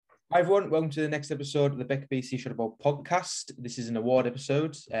Hi everyone, welcome to the next episode of the Becca BC Shadow Board podcast. This is an award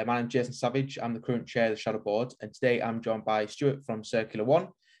episode. My name's Jason Savage. I'm the current chair of the Shadow Board, and today I'm joined by Stuart from Circular One.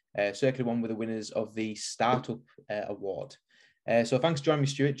 Circular One were the winners of the Startup Award. So thanks for joining me,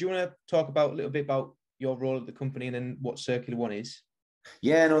 Stuart. Do you want to talk about a little bit about your role at the company and then what Circular One is?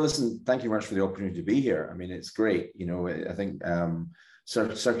 Yeah, no, listen, thank you very much for the opportunity to be here. I mean, it's great. I think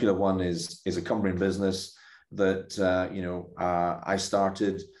Circular One is a company and business that, I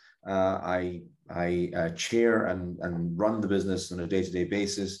started. I chair and run the business on a day-to-day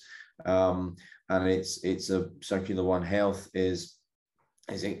basis, and it's a Circular One Health is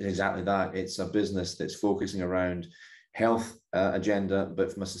exactly that. It's a business that's focusing around health agenda,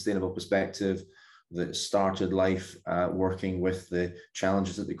 but from a sustainable perspective. That started life working with the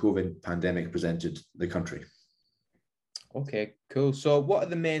challenges that the COVID pandemic presented the country. Okay, cool. So what are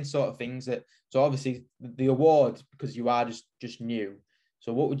the main sort of things so obviously the award, because you are just new.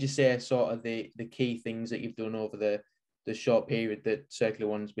 So what would you say are sort of the key things that you've done over the short period that Circular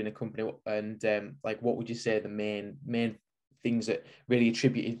One's been a company, and what would you say the main things that really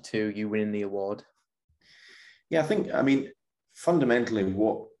attributed to you winning the award? Yeah, I mean, fundamentally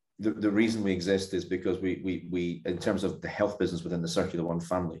what the reason we exist is because we in terms of the health business within the Circular One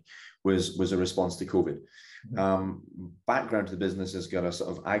family was a response to COVID. Background to the business has got a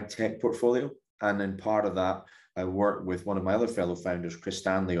sort of ag tech portfolio, and in part of that I worked with one of my other fellow founders, Chris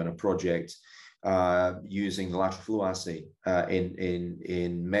Stanley, on a project using the lateral flow assay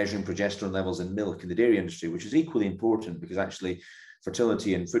in measuring progesterone levels in milk in the dairy industry, which is equally important because actually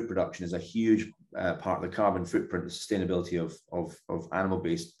fertility and food production is a huge part of the carbon footprint and sustainability of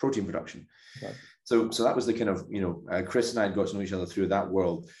animal-based protein production. Right. So that was the kind of, Chris and I had got to know each other through that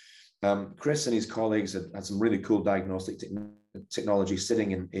world. Chris and his colleagues had some really cool diagnostic technology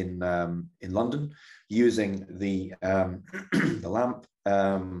sitting in London using the LAMP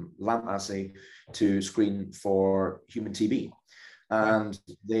assay to screen for human TB. And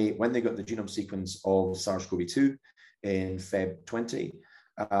when they got the genome sequence of SARS-CoV-2 in Feb 20,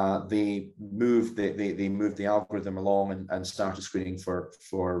 they moved the algorithm along and started screening for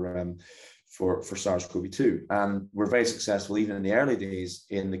SARS-CoV-2, and were very successful even in the early days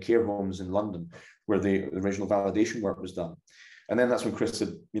in the care homes in London where the original validation work was done. And then that's when Chris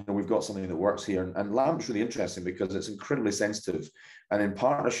said, we've got something that works here. And LAMP's really interesting because it's incredibly sensitive. And in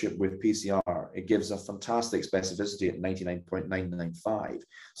partnership with PCR, it gives a fantastic specificity at 99.995.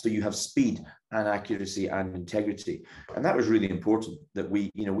 So you have speed and accuracy and integrity. And that was really important that we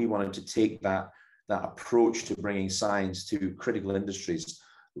wanted to take that approach to bringing science to critical industries,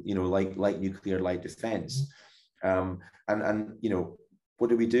 like nuclear, like defense. What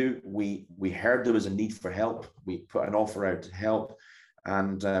did we do? We heard there was a need for help. We put an offer out to help,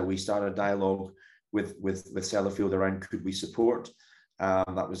 and we started a dialogue with Sellafield around could we support.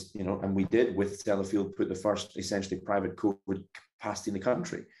 That was, and we did with Sellafield put the first essentially private COVID capacity in the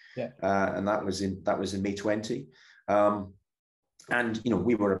country. Yeah. And that was in May 20.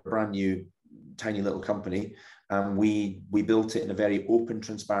 We were a brand new, tiny little company. We built it in a very open,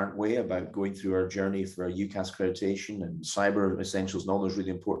 transparent way about going through our journey for our UCAS accreditation and cyber essentials and all those really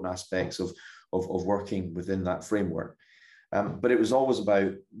important aspects of working within that framework. But it was always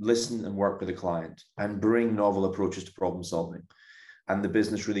about listen and work with the client and bring novel approaches to problem solving. And the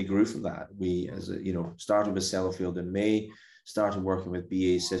business really grew from that. We, started with Sellafield in May, started working with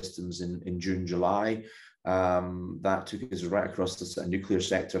BAE Systems in June, July. That took us right across the nuclear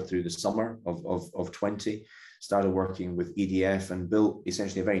sector through the summer of 20. Started working with EDF and built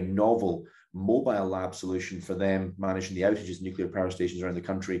essentially a very novel mobile lab solution for them, managing the outages of nuclear power stations around the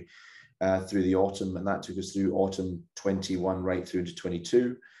country through the autumn. And that took us through autumn 21 right through into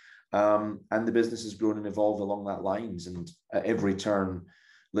 22. And the business has grown and evolved along that lines. And at every turn,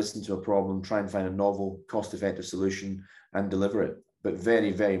 listen to a problem, try and find a novel, cost-effective solution and deliver it, but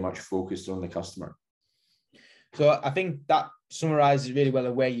very, very much focused on the customer. So I think that summarizes really well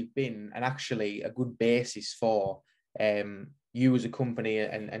where you've been, and actually a good basis for you as a company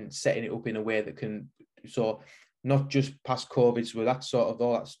and setting it up in a way that can, so not just past COVID, so that's sort of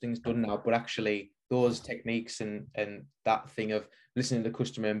all that things done now, but actually those techniques and that thing of listening to the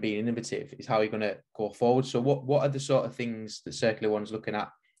customer and being innovative is how you're going to go forward. So what are the sort of things that Circular One's looking at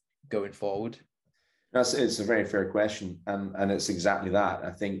going forward? It's a very fair question, and it's exactly that.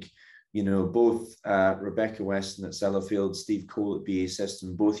 I think both Rebecca Weston at Sellafield, Steve Cole at BAE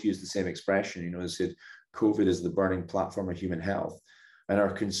Systems, both use the same expression. They said COVID is the burning platform of human health. And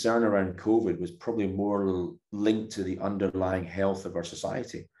our concern around COVID was probably more linked to the underlying health of our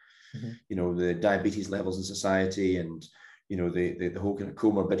society. Mm-hmm. The diabetes levels in society and, the whole kind of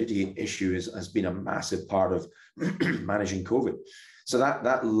comorbidity issue has been a massive part of managing COVID. So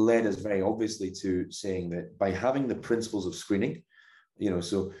that led us very obviously to saying that by having the principles of screening,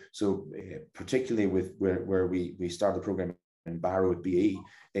 particularly with where we started the program in Barrow with BAE,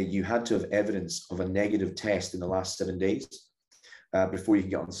 you had to have evidence of a negative test in the last 7 days before you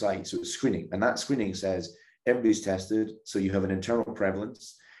can get on site. So it's screening, and that screening says everybody's tested, so you have an internal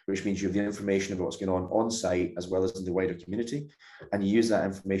prevalence, which means you have the information about what's going on site as well as in the wider community, and you use that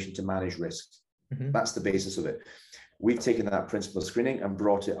information to manage risk. Mm-hmm. That's the basis of it. We've taken that principle of screening and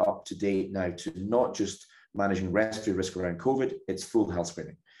brought it up to date now to not just managing respiratory risk around COVID, it's full health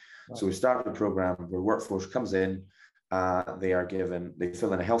screening. Right. So we started a program where workforce comes in, they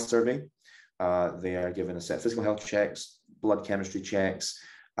fill in a health survey, they are given a set of physical health checks, blood chemistry checks,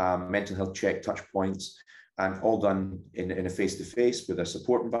 mental health check, touch points, and all done in a face-to-face with a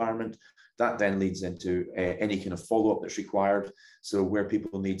support environment. That then leads into any kind of follow-up that's required. So where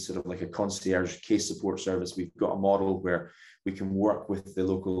people need sort of like a concierge case support service, we've got a model where we can work with the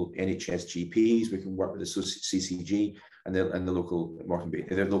local NHS GPs, we can work with the CCG and the local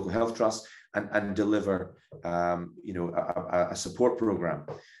the local health trust, and deliver a support program.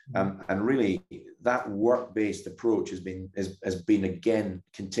 And really that work-based approach has been again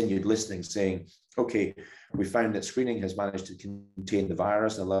continued listening, saying, okay, we found that screening has managed to contain the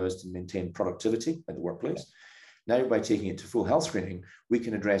virus and allow us to maintain productivity at the workplace. Now, by taking it to full health screening, we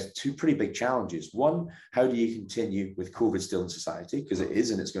can address two pretty big challenges. One, how do you continue with COVID still in society? Because it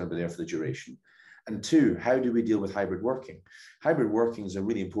is, and it's going to be there for the duration. And two, how do we deal with hybrid working? Hybrid working is a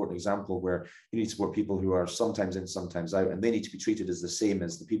really important example where you need to support people who are sometimes in, sometimes out, and they need to be treated as the same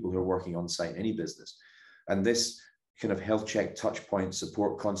as the people who are working on site in any business. And this kind of health check, touch point,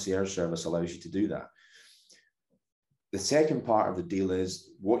 support concierge service allows you to do that. The second part of the deal is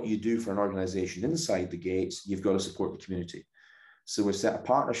what you do for an organization inside the gates, you've got to support the community. So we've set a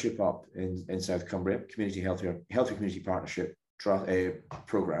partnership up in South Cumbria, Community Healthy Community Partnership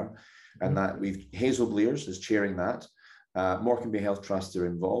program, and that Hazel Blears is chairing that. Morecambe Bay Health Trust are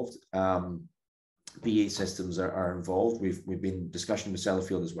involved. BA Systems are involved. We've been discussing with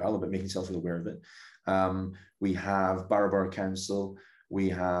Sellafield as well about making Sellafield aware of it. We have Borough Council. We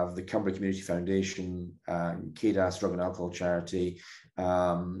have the Cumbria Community Foundation, KDAS, Drug and Alcohol Charity,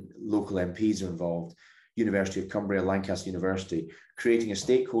 local MPs are involved, University of Cumbria, Lancaster University, creating a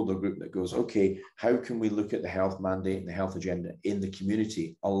stakeholder group that goes, okay, how can we look at the health mandate and the health agenda in the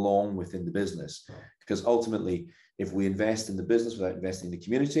community along within the business? Because ultimately, if we invest in the business without investing in the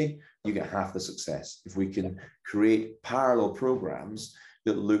community, you get half the success. If we can create parallel programs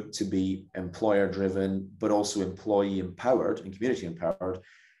that look to be employer-driven, but also employee-empowered and community-empowered,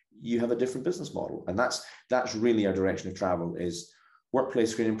 you have a different business model. And that's really our direction of travel, is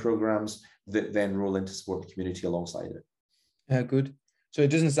workplace screening programs that then roll into support the community alongside it. Good. So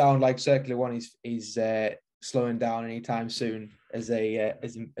it doesn't sound like Circular One is slowing down anytime soon as a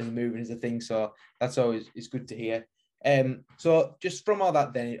movement, as a thing. So that's always is good to hear. So just from all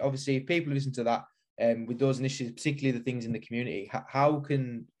that, then obviously if people listen to that, with those initiatives, particularly the things in the community, how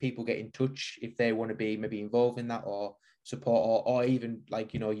can people get in touch if they want to be maybe involved in that or support or even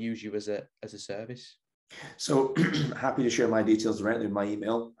use you as a service? So happy to share my details directly in my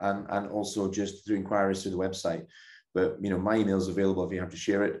email and also just through inquiries through the website. But my email is available if you have to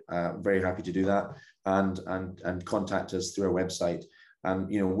share it. Very happy to do that and contact us through our website.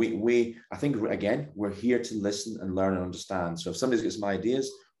 And I think again we're here to listen and learn and understand. So if somebody's got some ideas,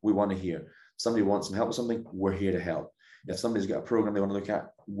 we want to hear. Somebody wants some help with something, we're here to help. If somebody's got a program they want to look at,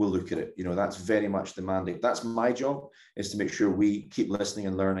 we'll look at it. That's very much the mandate. That's my job, is to make sure we keep listening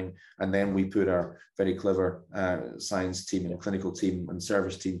and learning, and then we put our very clever science team and a clinical team and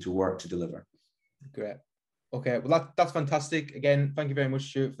service team to work to deliver. Great. Okay, well that's fantastic. Again, thank you very much,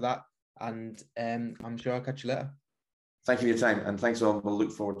 Stuart, for that, and I'm sure I'll catch you later. Thank you for your time, and thanks all. We'll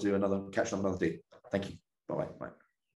look forward to catching up another day. Thank you.